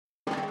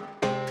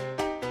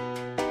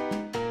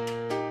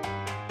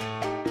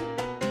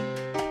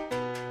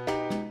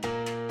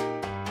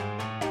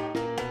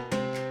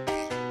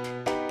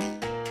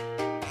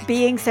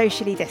Being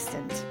Socially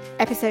Distant,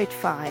 episode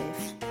 5.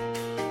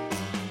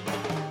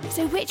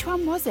 So which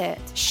one was it?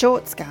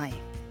 Shorts guy.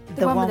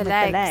 The one with the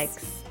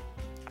legs.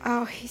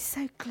 Oh, he's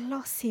so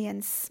glossy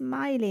and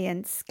smiley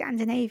and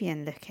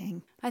Scandinavian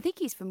looking. I think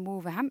he's from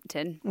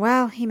Wolverhampton.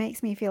 Well, he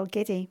makes me feel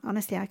giddy.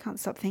 Honestly, I can't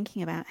stop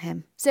thinking about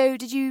him. So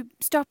did you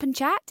stop and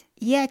chat?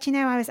 Yeah, do you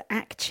know, I was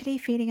actually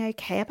feeling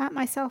okay about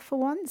myself for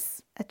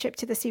once. A trip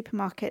to the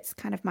supermarket's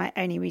kind of my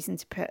only reason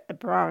to put a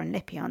bra and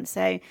lippy on,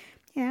 so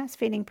yeah, I was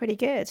feeling pretty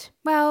good.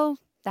 Well,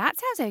 that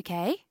sounds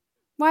okay.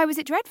 Why was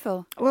it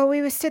dreadful? Well,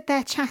 we were stood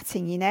there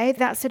chatting, you know,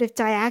 that sort of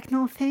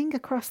diagonal thing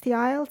across the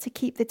aisle to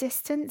keep the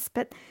distance,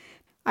 but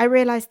I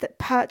realised that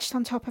perched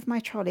on top of my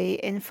trolley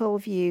in full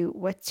view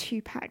were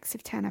 2 packs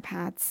of tenor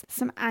pads,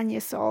 some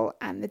Anusol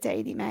and the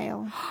Daily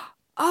Mail.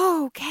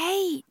 Oh,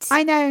 Kate!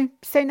 I know.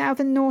 So now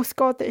the Norse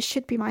god that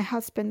should be my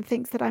husband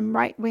thinks that I'm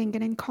right-wing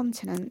and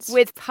incontinent.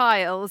 With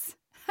piles.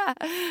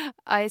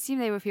 I assume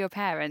they were for your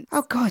parents.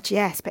 Oh, God,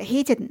 yes, but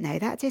he didn't know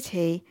that, did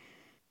he?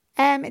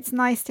 It's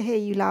nice to hear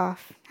you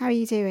laugh. How are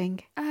you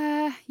doing?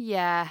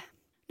 Yeah.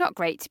 Not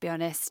great, to be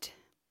honest.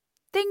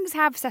 Things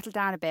have settled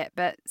down a bit,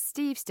 but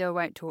Steve still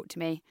won't talk to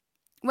me.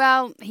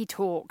 Well, he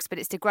talks, but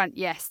it's to grunt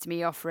yes to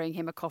me offering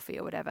him a coffee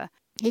or whatever.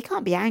 He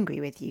can't be angry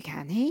with you,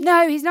 can he?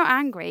 No, he's not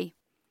angry.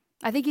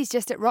 I think he's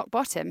just at rock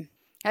bottom.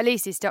 At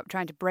least he's stopped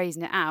trying to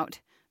brazen it out.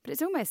 But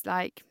it's almost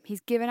like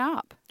he's given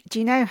up. Do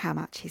you know how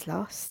much he's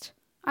lost?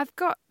 I've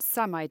got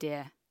some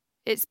idea.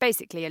 It's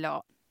basically a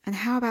lot. And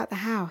how about the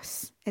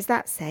house? Is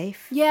that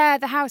safe? Yeah,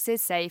 the house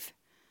is safe.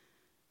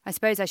 I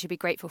suppose I should be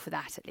grateful for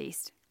that, at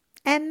least.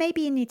 And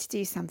maybe you need to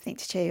do something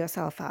to cheer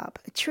yourself up.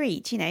 A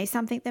treat, you know,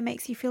 something that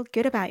makes you feel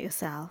good about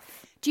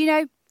yourself. Do you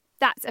know,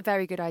 that's a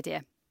very good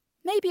idea.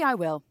 Maybe I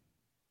will.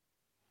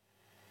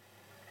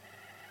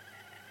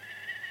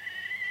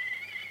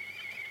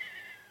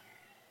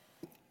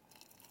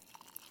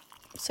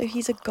 So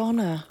he's a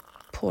goner.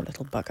 Poor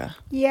little bugger.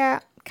 Yeah,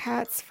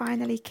 Kurt's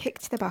finally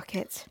kicked the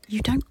bucket.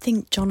 You don't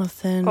think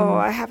Jonathan... Oh,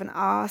 I haven't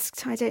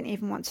asked. I don't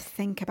even want to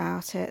think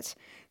about it.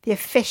 The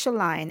official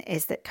line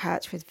is that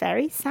Kurt was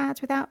very sad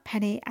without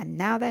Penny and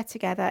now they're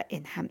together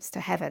in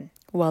hamster heaven.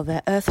 While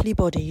their earthly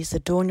bodies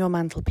adorn your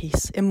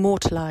mantelpiece,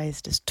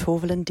 immortalised as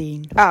Torval and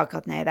Dean. Oh,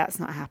 God, no, that's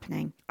not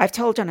happening. I've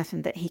told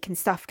Jonathan that he can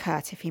stuff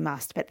Kurt if he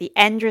must, but the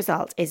end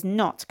result is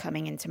not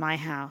coming into my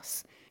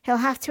house. He'll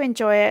have to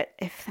enjoy it,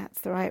 if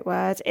that's the right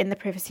word, in the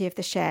privacy of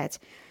the shed.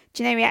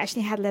 Do you know, we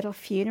actually had a little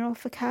funeral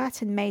for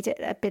Kurt and made it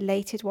a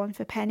belated one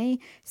for Penny,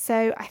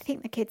 so I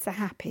think the kids are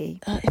happy.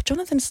 If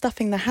Jonathan's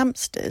stuffing the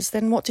hamsters,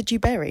 then what did you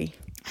bury?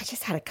 I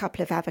just had a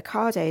couple of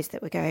avocados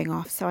that were going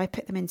off, so I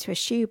put them into a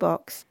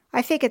shoebox.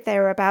 I figured they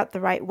were about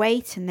the right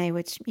weight and they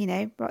would, you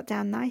know, rot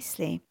down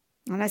nicely.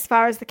 And as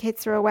far as the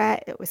kids are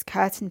aware, it was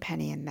Kurt and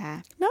Penny in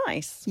there.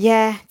 Nice.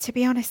 Yeah, to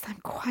be honest, I'm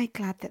quite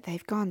glad that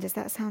they've gone. Does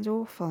that sound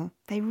awful?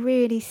 They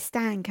really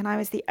stank and I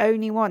was the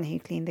only one who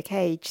cleaned the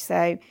cage,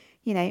 so...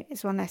 you know,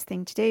 it's one less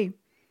thing to do.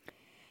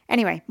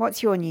 Anyway,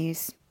 what's your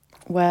news?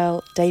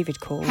 Well, David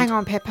called. Hang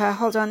on, Pippa.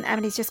 Hold on.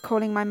 Emily's just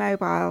calling my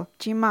mobile.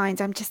 Do you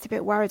mind? I'm just a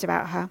bit worried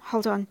about her.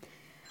 Hold on.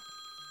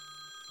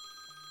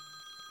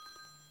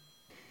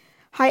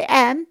 Hi,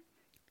 Em.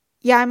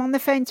 Yeah, I'm on the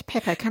phone to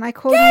Pippa. Can I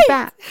call you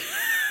back?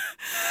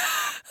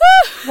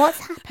 What's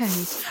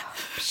happened? Oh,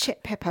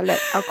 shit, Pippa.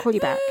 Look, I'll call you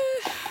back.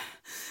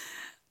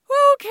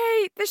 Oh,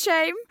 Kate, the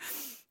shame.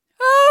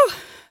 Oh,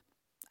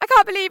 I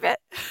can't believe it.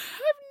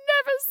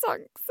 Never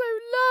sunk so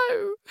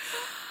low.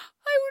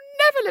 I will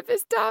never live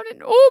this down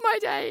in all my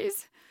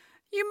days.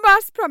 You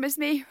must promise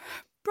me,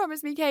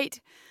 Kate,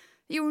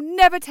 that you will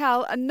never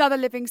tell another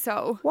living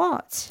soul.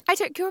 What? I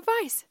took your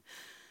advice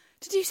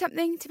to do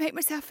something to make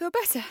myself feel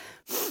better.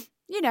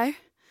 You know,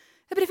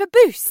 a bit of a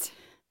boost.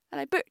 And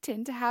I booked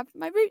in to have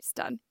my roots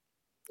done.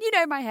 You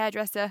know, my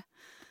hairdresser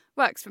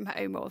works from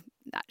home or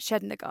that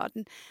shed in the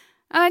garden.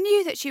 And I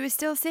knew that she was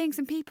still seeing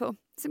some people,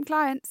 some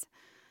clients.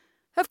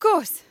 Of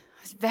course,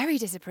 I was very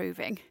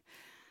disapproving.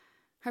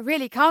 I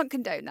really can't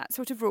condone that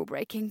sort of rule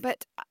breaking,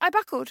 but I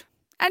buckled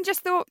and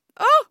just thought,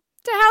 oh,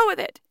 to hell with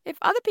it. If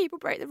other people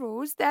break the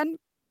rules, then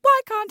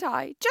why can't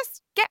I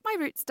just get my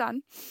roots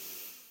done?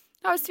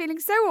 I was feeling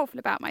so awful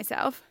about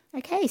myself.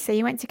 Okay, so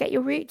you went to get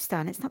your roots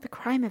done. It's not the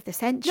crime of the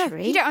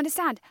century. No, you don't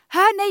understand.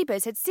 Her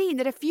neighbours had seen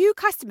that a few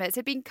customers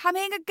had been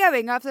coming and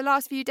going over the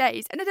last few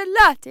days and had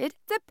alerted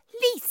the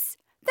police.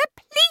 The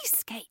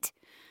police, Kate.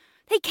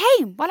 They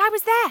came while I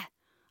was there.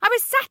 I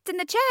was sat in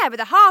the chair with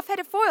a half head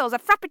of foils, a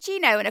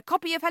frappuccino and a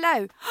copy of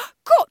Hello.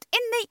 Caught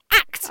in the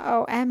act.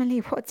 Oh, Emily,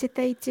 what did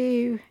they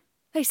do?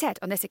 They said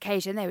on this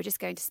occasion they were just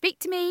going to speak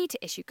to me,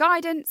 to issue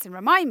guidance and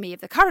remind me of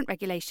the current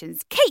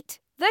regulations. Kate,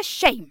 the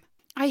shame.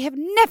 I have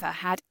never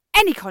had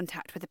any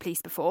contact with the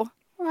police before.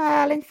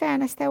 Well, in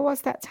fairness, there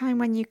was that time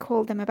when you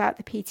called them about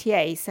the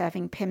PTA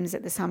serving Pimm's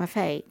at the summer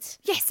fete.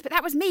 Yes, but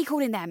that was me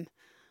calling them.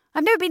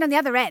 I've never been on the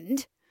other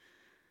end.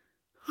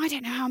 I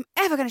don't know how I'm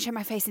ever going to show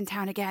my face in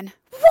town again.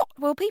 What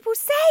will people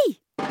say?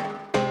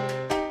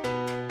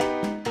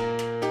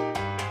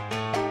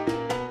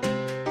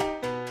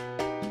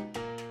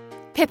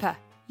 Pippa,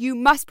 You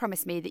must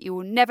promise me that you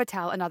will never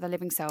tell another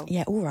living soul.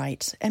 Yeah, all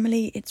right.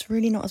 Emily, it's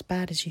really not as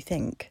bad as you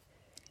think.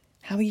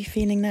 How are you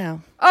feeling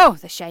now? Oh,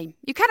 the shame.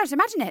 You cannot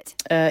imagine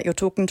it. You're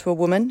talking to a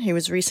woman who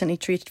was recently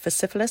treated for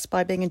syphilis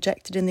by being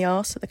injected in the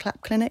arse at the Clap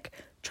Clinic.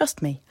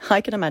 Trust me,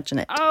 I can imagine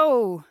it.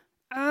 Oh,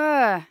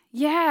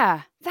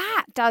 yeah.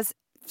 That does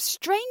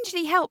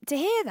strangely help to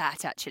hear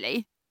that,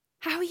 actually.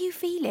 How are you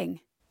feeling?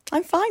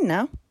 I'm fine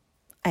now.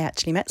 I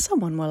actually met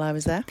someone while I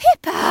was there.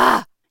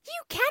 Pippa!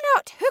 You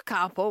cannot hook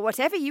up, or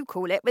whatever you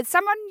call it, with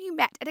someone you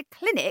met at a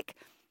clinic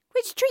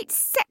which treats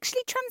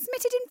sexually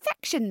transmitted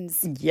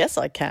infections. Yes,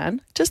 I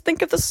can. Just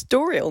think of the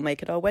story it'll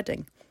make at our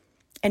wedding.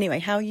 Anyway,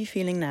 how are you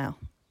feeling now?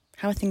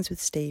 How are things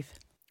with Steve?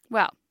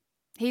 Well,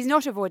 he's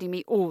not avoiding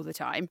me all the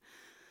time.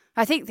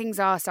 I think things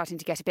are starting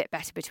to get a bit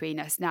better between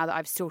us now that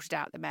I've sorted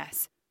out the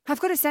mess.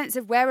 I've got a sense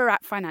of where we're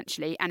at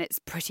financially, and it's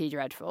pretty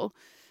dreadful.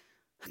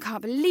 I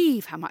can't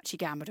believe how much he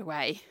gambled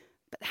away.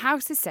 But the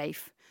house is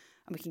safe,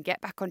 and we can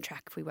get back on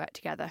track if we work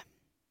together.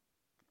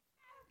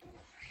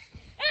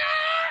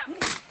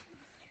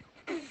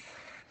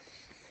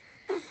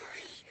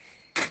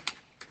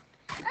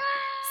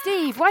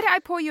 Steve, why don't I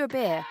pour you a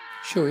beer?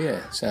 Sure,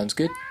 yeah, sounds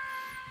good.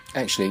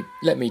 Actually,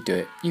 let me do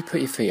it. You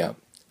put your feet up.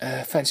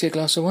 Fancy a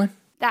glass of wine?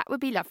 That would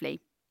be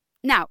lovely.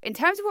 Now, in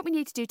terms of what we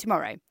need to do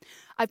tomorrow,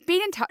 I've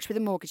been in touch with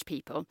the mortgage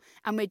people,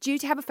 and we're due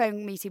to have a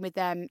phone meeting with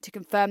them to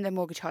confirm their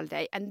mortgage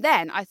holiday, and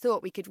then I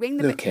thought we could ring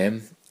them... Look,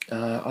 Em,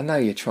 I know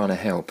you're trying to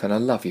help, and I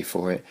love you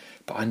for it,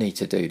 but I need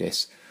to do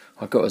this.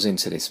 I got us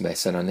into this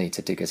mess, and I need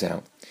to dig us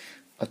out.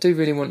 I do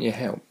really want your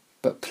help,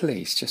 but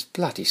please, just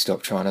bloody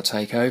stop trying to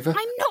take over.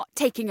 I'm not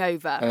taking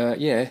over.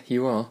 Yeah,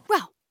 you are.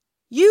 Well,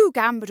 you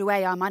gambled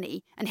away our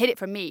money and hid it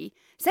from me,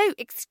 so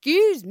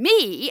excuse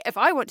me if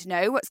I want to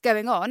know what's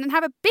going on and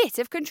have a bit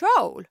of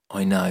control.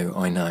 I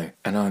know,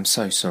 and I'm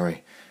so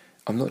sorry.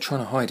 I'm not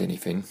trying to hide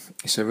anything.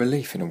 It's a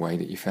relief in a way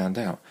that you found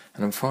out,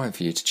 and I'm fine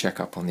for you to check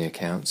up on the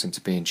accounts and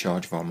to be in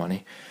charge of our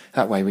money.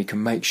 That way we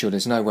can make sure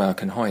there's no way I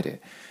can hide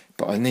it,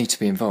 but I need to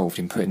be involved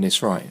in putting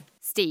this right.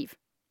 Steve,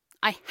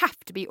 I have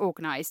to be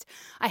organised.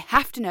 I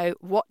have to know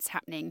what's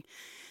happening.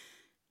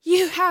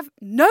 You have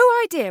no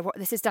idea what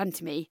this has done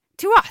to me,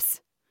 to us.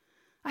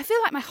 I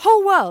feel like my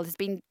whole world has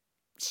been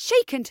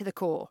shaken to the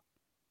core.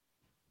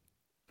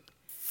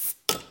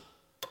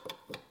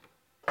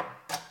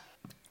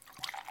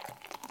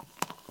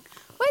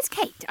 Where's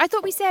Kate? I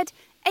thought we said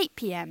 8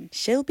 p.m.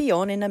 She'll be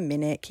on in a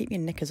minute. Keep your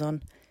knickers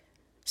on.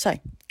 So,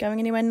 going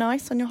anywhere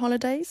nice on your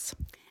holidays?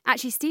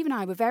 Actually, Steve and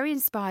I were very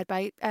inspired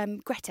by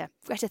Greta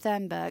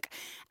Thunberg,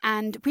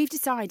 and we've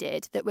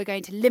decided that we're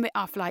going to limit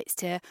our flights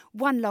to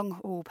one long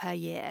haul per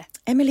year.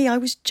 Emily, I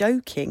was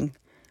joking.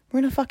 We're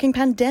in a fucking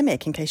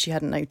pandemic, in case you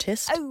hadn't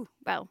noticed. Oh,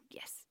 well,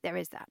 yes, there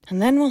is that.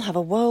 And then we'll have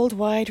a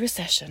worldwide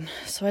recession,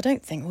 so I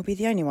don't think we'll be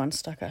the only ones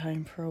stuck at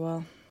home for a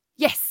while.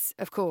 Yes,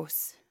 of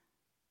course.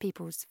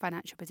 People's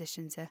financial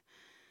positions are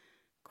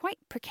quite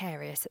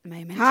precarious at the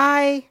moment.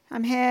 Hi,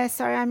 I'm here.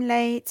 Sorry I'm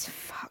late.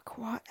 Fuck,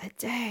 what a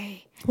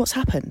day. What's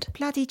happened?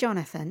 Bloody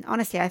Jonathan.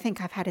 Honestly, I think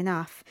I've had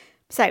enough.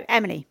 So,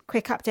 Emily,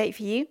 quick update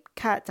for you.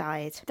 Kurt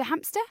died. The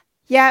hamster?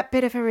 Yeah,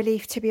 bit of a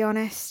relief, to be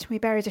honest. We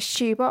buried a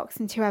shoebox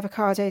and 2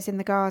 avocados in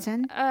the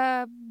garden.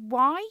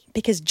 Why?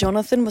 Because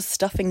Jonathan was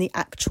stuffing the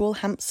actual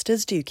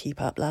hamsters. Do keep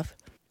up, love.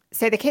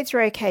 So the kids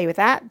were okay with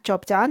that.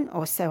 Job done,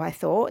 or so I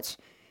thought.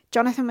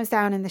 Jonathan was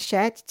down in the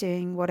shed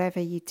doing whatever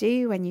you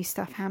do when you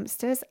stuff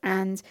hamsters.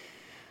 And,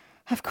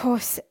 of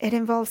course, it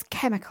involves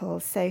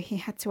chemicals. So he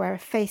had to wear a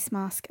face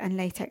mask and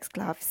latex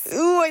gloves.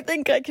 Ooh, I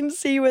think I can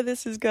see where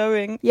this is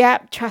going. Yeah,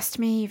 trust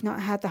me, you've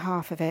not heard the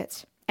half of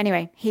it.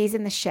 Anyway, he's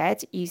in the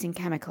shed using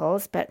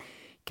chemicals, but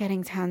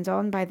getting turned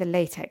on by the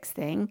latex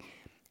thing.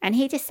 And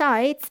he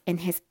decides, in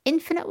his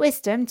infinite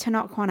wisdom, to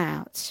knock one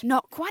out.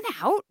 Knock one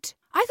out?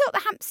 I thought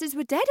the hamsters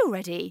were dead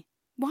already.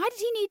 Why did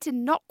he need to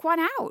knock one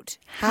out?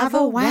 Have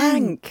a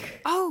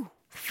wank. Oh.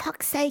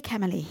 Fuck's sake,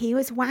 Emily. He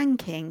was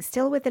wanking,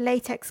 still with the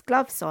latex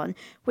gloves on,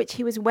 which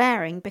he was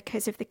wearing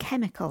because of the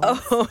chemicals.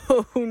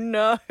 Oh,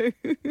 no.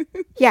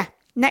 Yeah.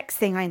 Next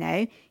thing I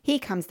know, he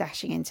comes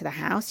dashing into the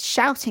house,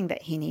 shouting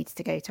that he needs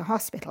to go to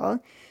hospital.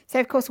 So,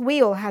 of course,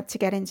 we all had to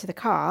get into the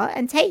car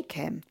and take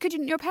him.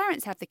 Couldn't your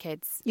parents have the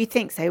kids? You'd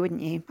think so,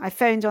 wouldn't you? I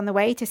phoned on the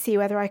way to see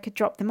whether I could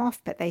drop them off,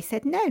 but they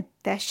said no,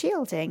 they're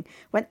shielding.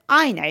 When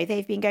I know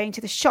they've been going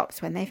to the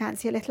shops when they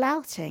fancy a little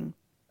outing.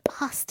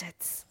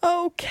 Bastards.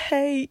 Oh,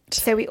 Kate.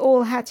 So we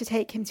all had to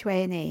take him to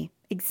A&E.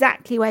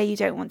 Exactly where you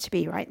don't want to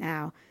be right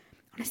now.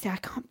 Honestly, I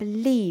can't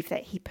believe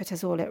that he put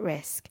us all at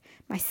risk.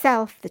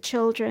 Myself, the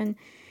children.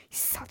 He's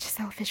such a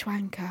selfish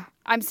wanker.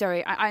 I'm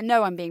sorry, I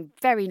know I'm being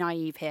very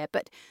naive here,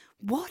 but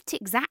what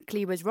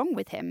exactly was wrong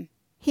with him?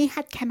 He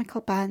had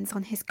chemical burns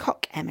on his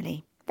cock,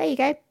 Emily. There you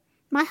go.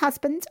 My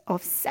husband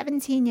of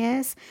 17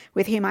 years,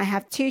 with whom I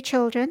have 2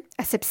 children,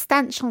 a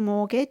substantial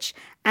mortgage,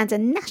 and a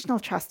National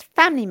Trust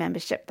family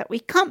membership that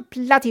we can't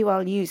bloody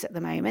well use at the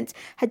moment,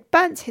 had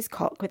burnt his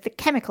cock with the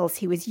chemicals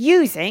he was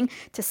using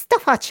to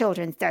stuff our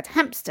children's dead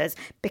hamsters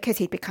because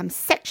he'd become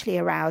sexually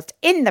aroused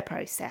in the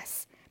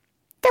process.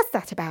 Does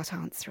that about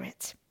answer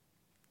it?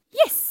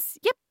 Yes,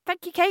 yep,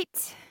 thank you,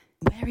 Kate.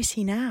 Where is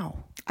he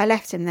now? I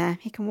left him there.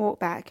 He can walk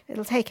back.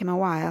 It'll take him a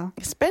while.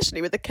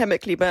 Especially with the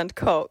chemically burned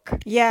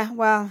cock. Yeah,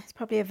 well, it's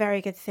probably a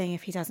very good thing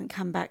if he doesn't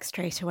come back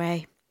straight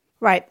away.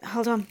 Right,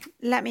 hold on.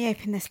 Let me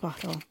open this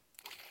bottle.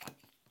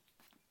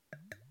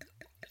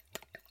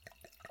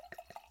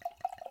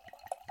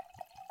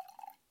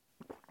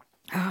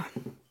 Oh,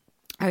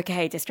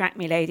 okay, distract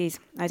me, ladies.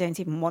 I don't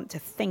even want to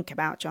think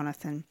about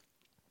Jonathan.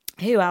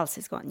 Who else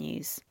has got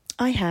news?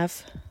 I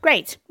have.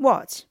 Great.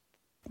 What?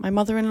 My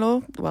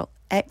mother-in-law, well,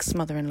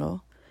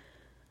 ex-mother-in-law,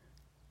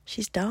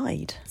 she's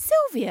died.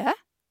 Sylvia?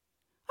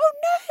 Oh,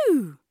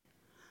 no!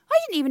 I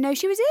didn't even know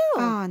she was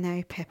ill. Oh,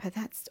 no, Pippa,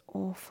 that's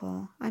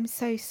awful. I'm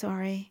so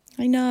sorry.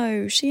 I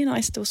know. She and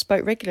I still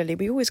spoke regularly.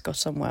 We always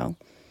got on well.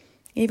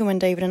 Even when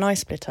David and I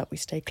split up, we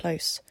stayed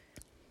close.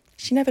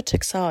 She never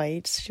took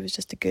sides. She was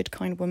just a good,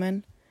 kind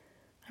woman.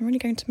 I'm really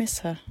going to miss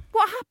her.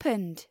 What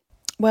happened?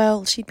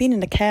 Well, she'd been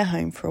in a care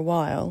home for a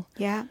while.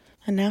 Yeah.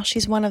 And now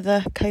she's one of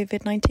the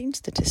COVID-19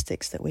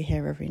 statistics that we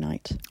hear every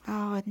night.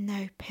 Oh,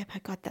 no,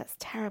 Pippa. God, that's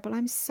terrible.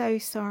 I'm so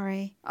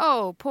sorry.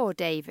 Oh, poor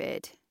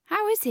David.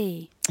 How is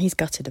he? He's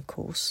gutted, of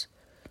course.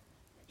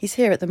 He's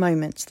here at the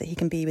moment so that he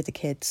can be with the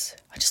kids.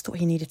 I just thought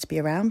he needed to be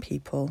around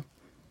people.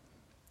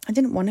 I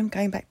didn't want him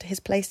going back to his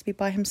place to be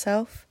by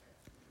himself.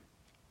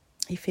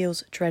 He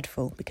feels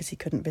dreadful because he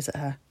couldn't visit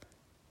her.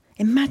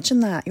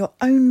 Imagine that, your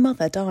own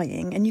mother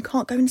dying and you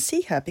can't go and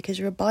see her because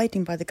you're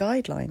abiding by the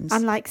guidelines.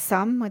 Unlike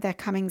some, with their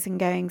comings and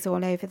goings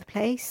all over the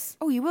place.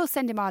 Oh, you will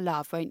send him our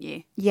love, won't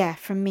you? Yeah,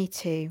 from me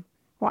too.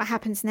 What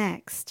happens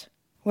next?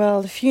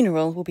 Well, the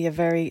funeral will be a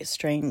very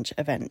strange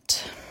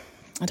event.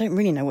 I don't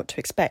really know what to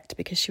expect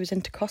because she was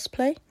into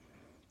cosplay.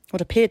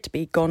 What appeared to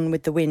be Gone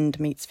with the Wind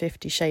meets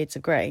 50 Shades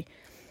of Grey.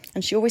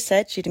 And she always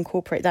said she'd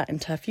incorporate that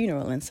into her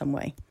funeral in some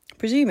way.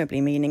 Presumably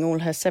meaning all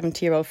her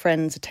 70-year-old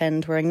friends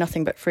attend wearing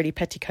nothing but frilly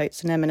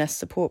petticoats and M&S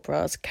support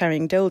bras,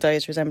 carrying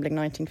dildos resembling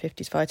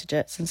 1950s fighter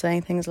jets and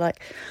saying things like,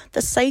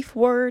 "The safe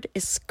word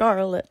is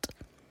scarlet."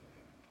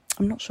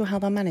 I'm not sure how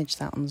they'll manage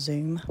that on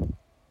Zoom.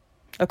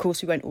 Of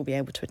course, we won't all be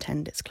able to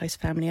attend. It's close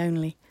family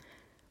only.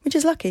 Which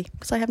is lucky,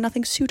 because I have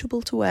nothing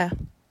suitable to wear.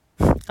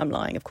 I'm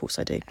lying, of course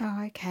I do.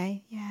 Oh,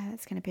 okay. Yeah,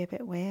 that's going to be a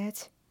bit weird.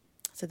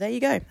 So there you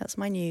go. That's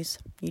my news.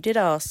 You did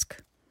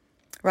ask.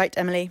 Right,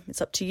 Emily,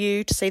 it's up to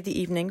you to save the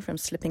evening from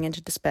slipping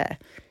into despair.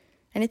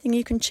 Anything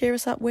you can cheer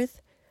us up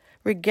with?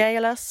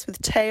 Regale us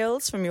with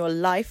tales from your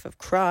life of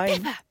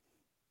crime? Pippa!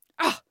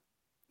 Oh,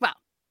 well,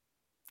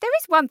 there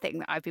is one thing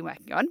that I've been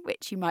working on,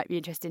 which you might be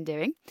interested in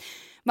doing.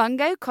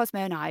 Mungo,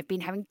 Cosmo and I have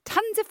been having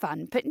tons of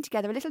fun putting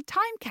together a little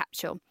time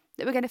capsule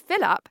that we're going to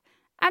fill up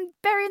and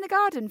bury in the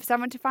garden for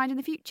someone to find in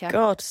the future.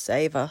 God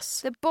save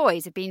us. The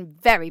boys have been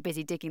very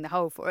busy digging the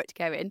hole for it to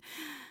go in.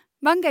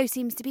 Mungo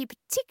seems to be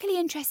particularly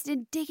interested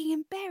in digging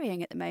and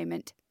burying at the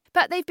moment.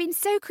 But they've been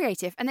so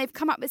creative and they've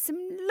come up with some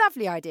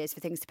lovely ideas for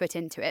things to put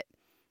into it.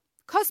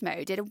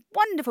 Cosmo did a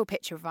wonderful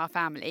picture of our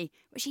family,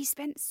 which he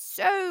spent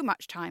so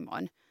much time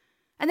on.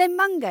 And then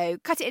Mungo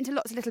cut it into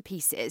lots of little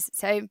pieces,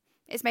 so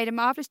it's made a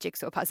marvellous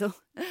jigsaw puzzle.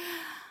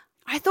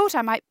 I thought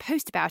I might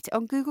post about it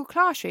on Google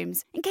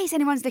Classrooms, in case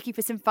anyone's looking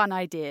for some fun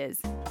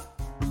ideas.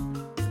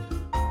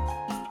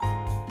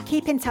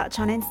 Keep in touch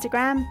on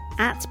Instagram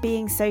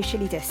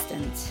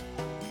 @BeingSociallyDistant.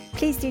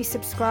 Please do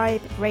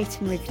subscribe,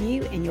 rate and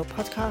review in your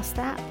podcast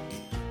app.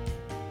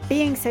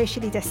 Being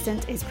Socially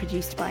Distant is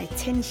produced by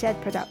Tin Shed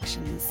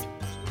Productions.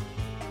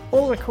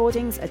 All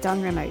recordings are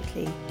done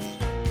remotely.